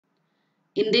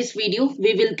In this video,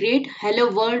 we will create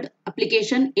Hello World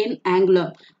application in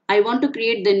Angular. I want to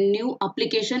create the new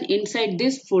application inside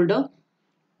this folder.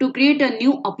 To create a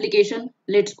new application,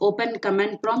 let's open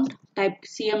command prompt, type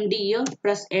cmd here,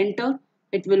 press enter.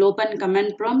 It will open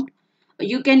command prompt.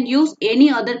 You can use any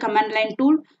other command line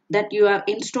tool that you have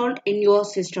installed in your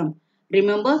system.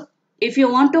 Remember, if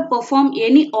you want to perform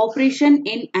any operation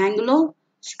in Angular,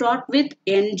 start with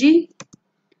ng,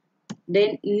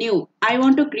 then new. I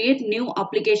want to create new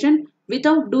application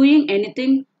without doing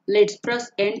anything. Let's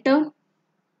press enter.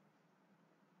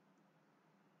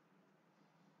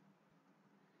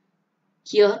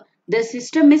 Here the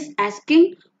system is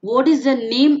asking what is the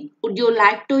name would you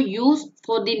like to use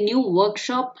for the new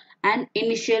workshop and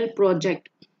initial project.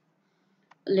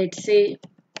 Let's say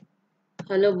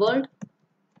hello world,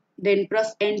 then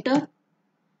press enter.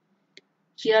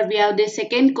 Here we have the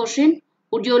second question.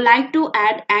 Would you like to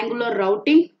add Angular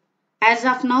routing? As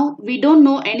of now, we don't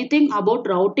know anything about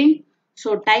routing.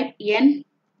 So type N.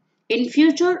 In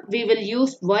future, we will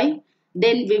use Y.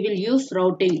 Then we will use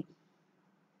routing.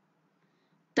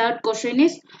 Third question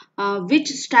is, which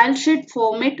style sheet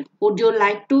format would you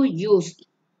like to use?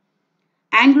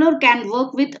 Angular can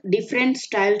work with different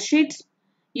style sheets.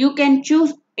 You can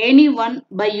choose any one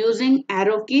by using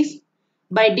arrow keys.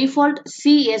 By default,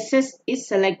 CSS is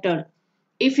selected.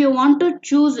 If you want to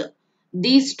choose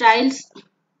these styles,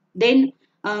 then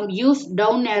use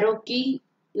down arrow key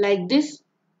like this.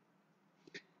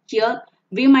 Here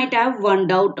we might have one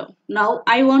doubt. Now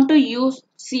I want to use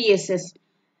CSS.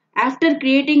 After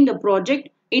creating the project,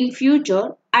 in future,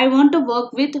 I want to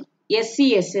work with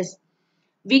SCSS.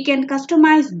 We can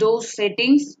customize those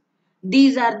settings.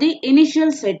 These are the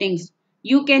initial settings.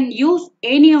 You can use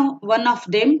any one of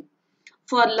them.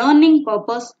 For learning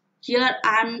purpose, here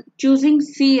I am choosing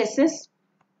CSS.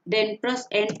 Then press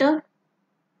enter.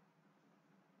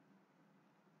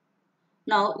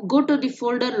 Now go to the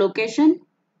folder location.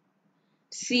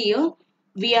 See here,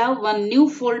 we have one new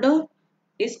folder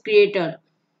is created.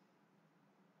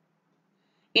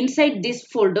 Inside this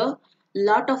folder,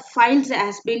 lot of files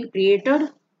has been created.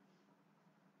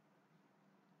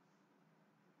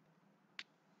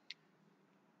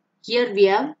 Here we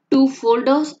have two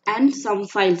folders and some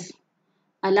files.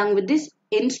 Along with this,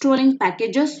 installing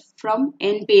packages from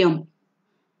npm.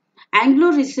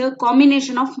 Angular is a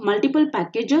combination of multiple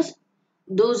packages.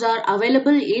 Those are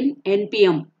available in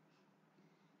npm.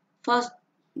 First,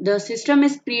 the system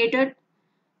is created,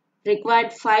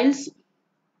 required files.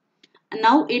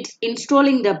 Now it's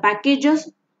installing the packages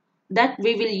that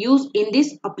we will use in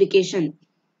this application.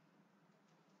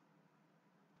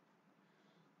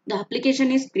 The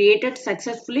application is created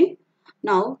successfully.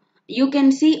 Now you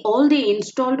can see all the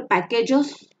installed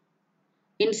packages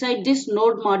inside this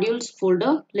node modules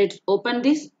folder. Let's open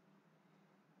this.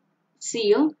 See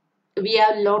here, we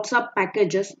have lots of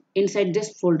packages inside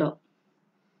this folder.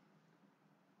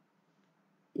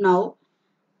 Now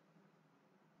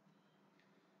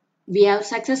we have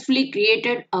successfully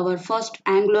created our first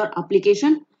Angular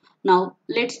application. Now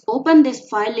let's open this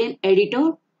file in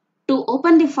editor. To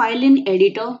open the file in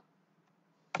editor,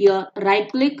 here right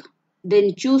click,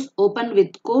 then choose open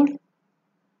with code.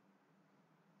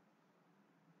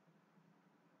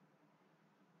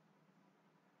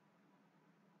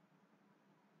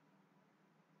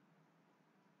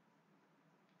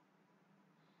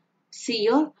 See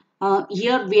here,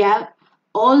 here we have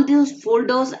all these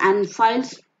folders and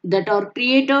files that are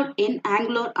created in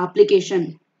Angular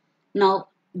application. Now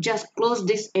just close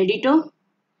this editor.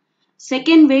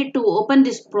 Second way to open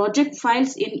this project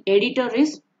files in editor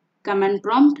is command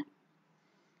prompt.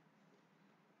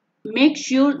 Make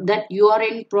sure that you are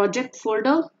in project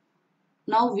folder.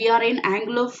 Now we are in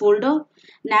Angular folder.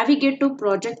 Navigate to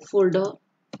project folder.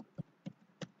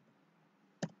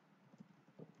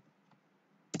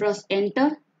 Press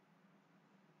enter.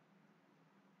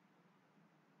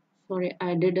 Sorry,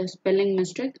 I did a spelling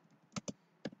mistake.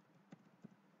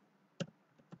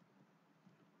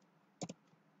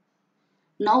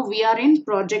 Now we are in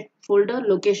project folder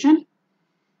location.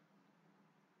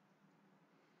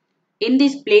 In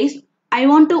this place, I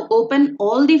want to open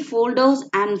all the folders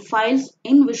and files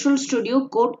in Visual Studio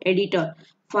Code Editor.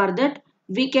 For that,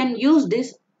 we can use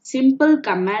this simple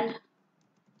command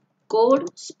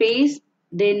code space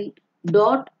then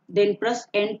dot then press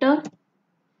enter.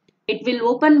 It will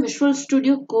open Visual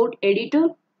Studio Code Editor.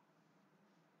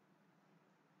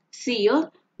 See here,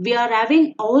 we are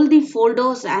having all the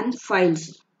folders and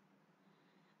files.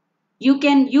 You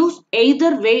can use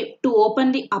either way to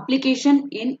open the application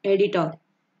in editor.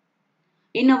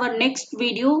 In our next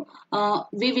video,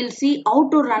 we will see how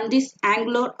to run this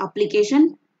Angular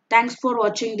application. Thanks for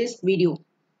watching this video.